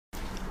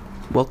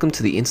Welcome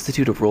to the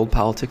Institute of World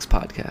Politics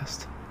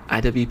podcast.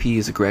 IWP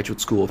is a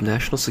graduate school of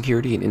national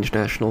security and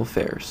international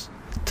affairs.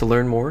 To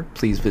learn more,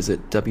 please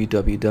visit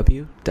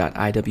www.iwp.edu.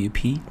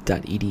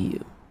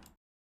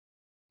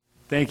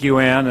 Thank you,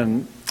 Ann,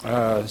 and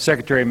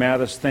Secretary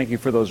Mattis, thank you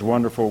for those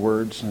wonderful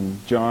words,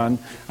 and John.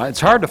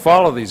 It's hard to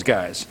follow these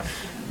guys,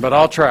 but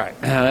I'll try.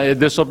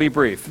 This will be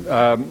brief.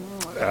 Secretary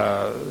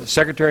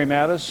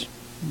Mattis,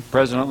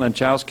 President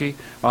Lenchowski,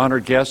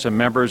 honored guests and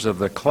members of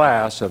the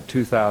class of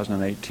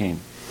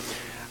 2018.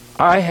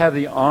 I have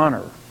the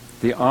honor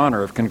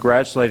of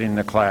congratulating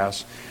the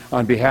class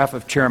on behalf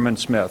of Chairman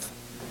Smith.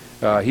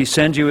 He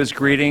sends you his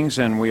greetings,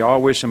 and we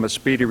all wish him a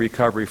speedy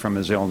recovery from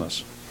his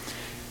illness.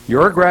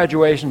 Your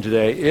graduation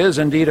today is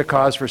indeed a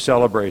cause for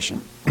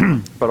celebration,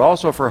 but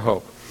also for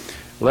hope.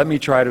 Let me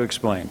try to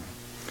explain.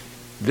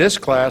 This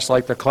class,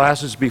 like the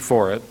classes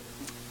before it,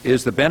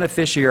 is the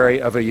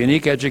beneficiary of a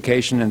unique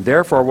education and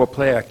therefore will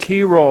play a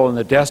key role in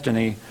the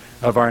destiny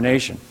of our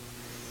nation.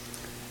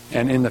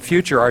 And in the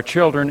future, our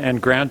children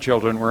and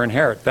grandchildren will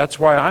inherit. That's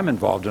why I'm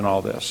involved in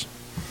all this.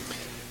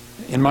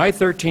 In my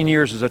 13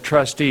 years as a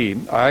trustee,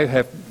 I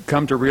have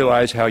come to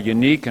realize how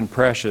unique and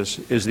precious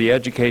is the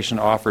education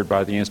offered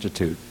by the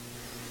Institute.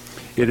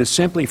 It is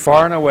simply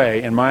far and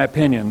away, in my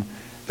opinion,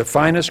 the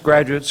finest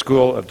graduate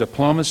school of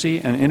diplomacy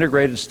and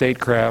integrated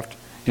statecraft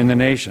in the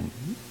nation.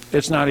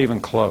 It's not even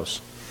close.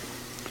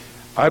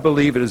 I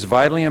believe it is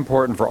vitally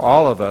important for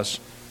all of us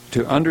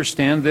to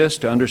understand this,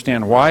 to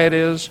understand why it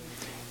is,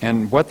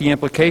 and what the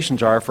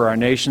implications are for our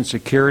nation's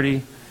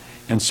security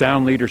and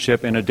sound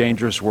leadership in a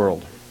dangerous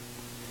world.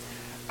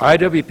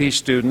 IWP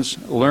students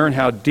learn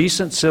how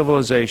decent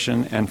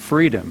civilization and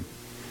freedom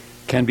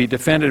can be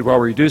defended while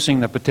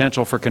reducing the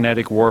potential for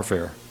kinetic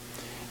warfare.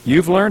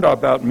 You've learned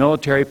about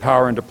military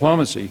power and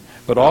diplomacy,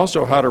 but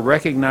also how to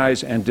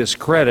recognize and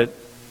discredit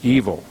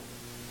evil,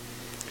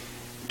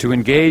 to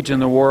engage in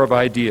the war of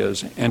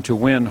ideas, and to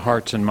win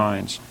hearts and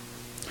minds.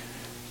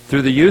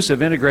 Through the use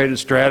of integrated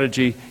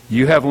strategy,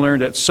 you have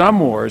learned that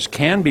some wars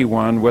can be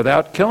won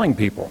without killing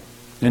people.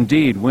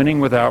 Indeed, winning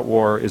without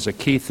war is a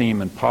key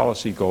theme and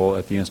policy goal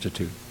at the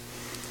Institute.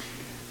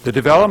 The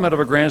development of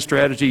a grand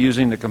strategy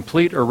using the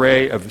complete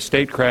array of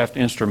statecraft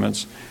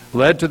instruments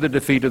led to the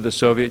defeat of the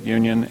Soviet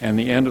Union and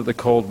the end of the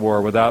Cold War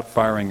without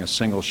firing a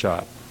single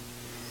shot.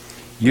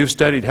 You've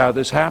studied how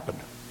this happened.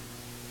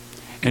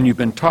 And you've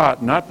been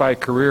taught not by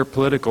career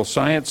political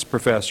science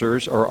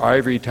professors or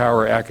ivory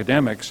tower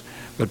academics,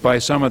 but by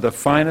some of the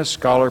finest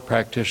scholar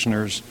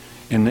practitioners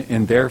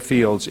in their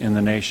fields in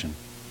the nation.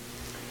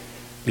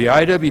 The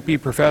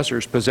IWP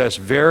professors possess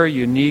very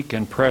unique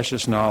and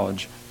precious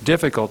knowledge,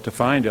 difficult to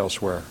find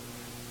elsewhere.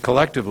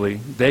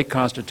 Collectively, they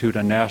constitute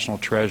a national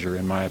treasure,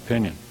 in my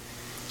opinion.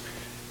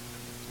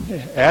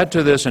 Add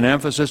to this an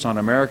emphasis on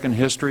American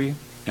history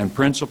and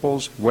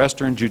principles,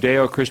 Western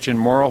Judeo-Christian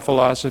moral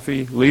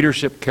philosophy,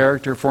 leadership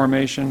character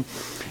formation,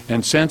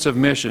 and sense of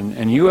mission,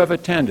 and you have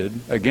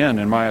attended, again,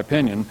 in my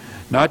opinion,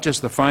 not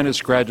just the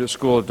finest graduate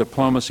school of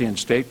diplomacy and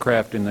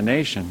statecraft in the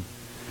nation,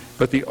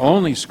 but the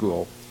only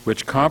school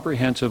which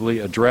comprehensively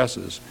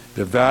addresses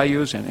the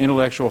values and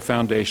intellectual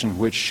foundation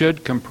which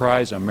should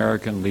comprise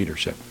American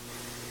leadership.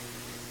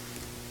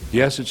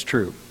 Yes, it's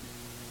true.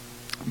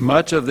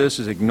 Much of this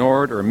is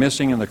ignored or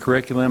missing in the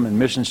curriculum and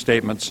mission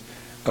statements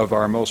of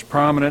our most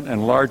prominent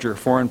and larger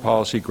foreign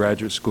policy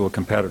graduate school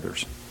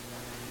competitors.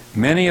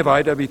 Many of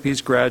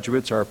IWP's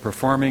graduates are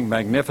performing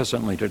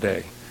magnificently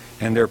today,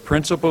 and their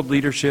principled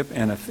leadership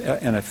and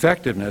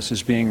effectiveness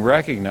is being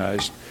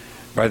recognized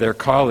by their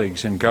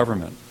colleagues in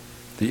government.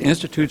 The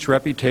Institute's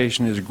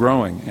reputation is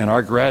growing, and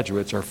our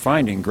graduates are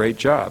finding great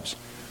jobs.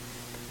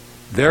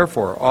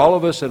 Therefore, all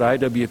of us at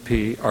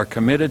IWP are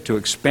committed to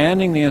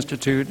expanding the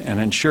Institute and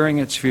ensuring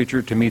its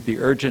future to meet the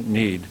urgent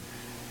need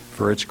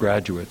for its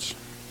graduates,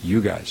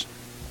 you guys.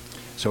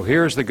 So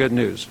here's the good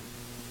news.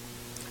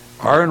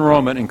 Our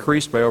enrollment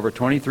increased by over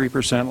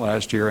 23%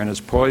 last year and is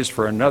poised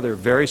for another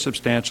very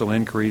substantial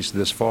increase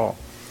this fall.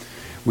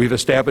 We've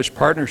established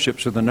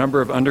partnerships with a number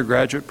of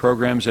undergraduate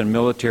programs and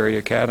military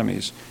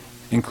academies,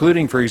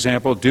 including, for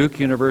example, Duke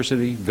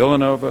University,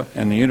 Villanova,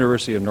 and the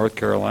University of North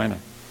Carolina.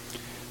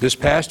 This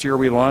past year,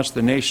 we launched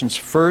the nation's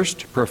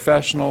first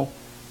professional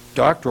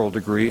doctoral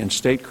degree in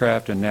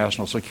statecraft and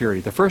national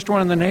security, the first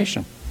one in the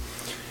nation.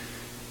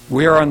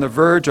 We are on the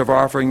verge of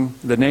offering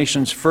the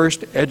nation's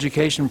first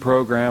education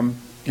program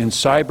in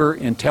cyber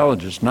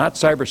intelligence, not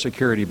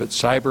cybersecurity, but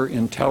cyber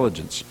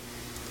intelligence.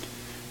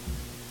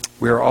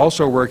 We are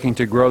also working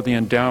to grow the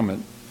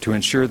endowment to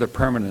ensure the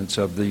permanence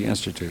of the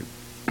Institute.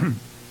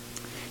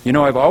 You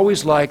know, I've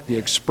always liked the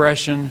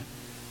expression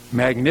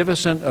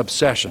magnificent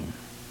obsession.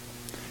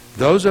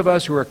 Those of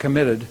us who are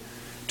committed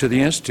to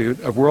the Institute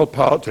of World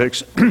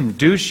Politics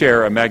do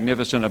share a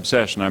magnificent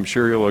obsession. I'm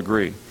sure you'll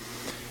agree.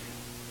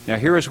 Now,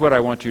 here is what I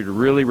want you to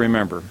really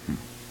remember.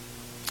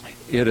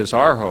 It is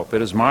our hope,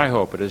 it is my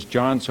hope, it is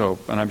John's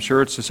hope, and I'm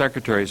sure it's the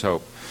Secretary's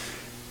hope,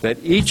 that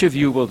each of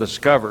you will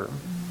discover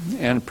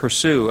and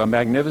pursue a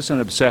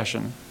magnificent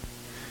obsession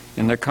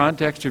in the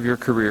context of your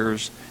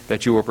careers,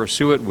 that you will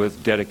pursue it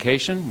with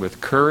dedication,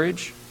 with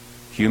courage,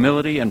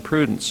 humility, and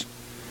prudence,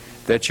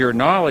 that your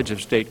knowledge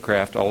of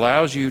statecraft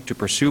allows you to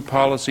pursue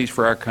policies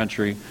for our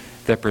country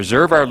that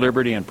preserve our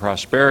liberty and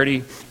prosperity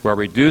while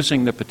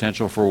reducing the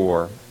potential for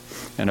war,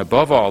 and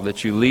above all,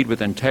 that you lead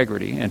with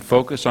integrity and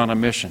focus on the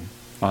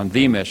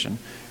mission,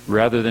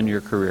 rather than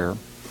your career.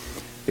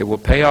 It will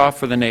pay off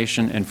for the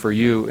nation and for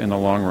you in the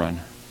long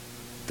run.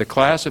 The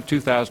class of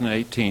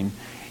 2018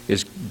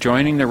 is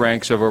joining the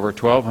ranks of over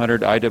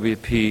 1,200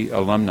 IWP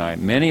alumni,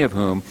 many of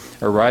whom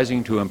are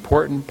rising to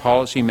important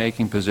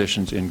policy-making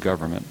positions in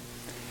government.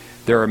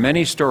 There are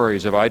many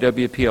stories of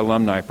IWP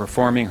alumni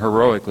performing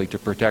heroically to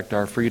protect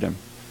our freedom.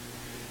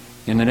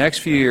 In the next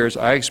few years,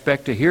 I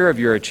expect to hear of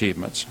your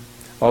achievements,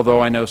 although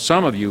I know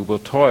some of you will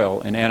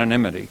toil in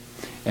anonymity,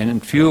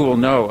 and few will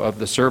know of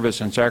the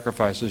service and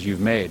sacrifices you've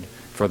made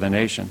for the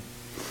nation.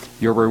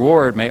 Your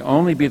reward may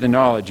only be the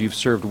knowledge you've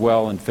served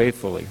well and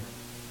faithfully.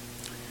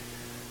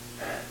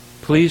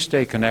 Please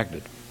stay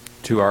connected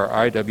to our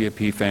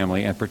IWP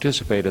family and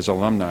participate as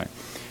alumni.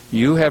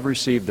 You have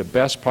received the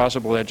best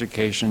possible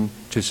education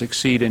to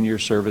succeed in your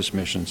service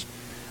missions.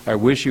 I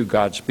wish you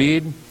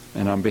Godspeed,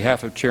 and on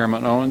behalf of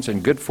Chairman Owens,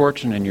 and good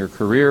fortune in your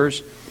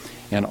careers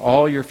and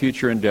all your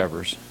future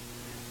endeavors.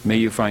 May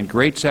you find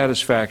great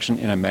satisfaction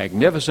in a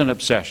magnificent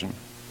obsession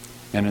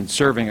and in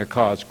serving a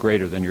cause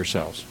greater than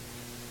yourselves.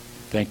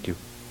 Thank you.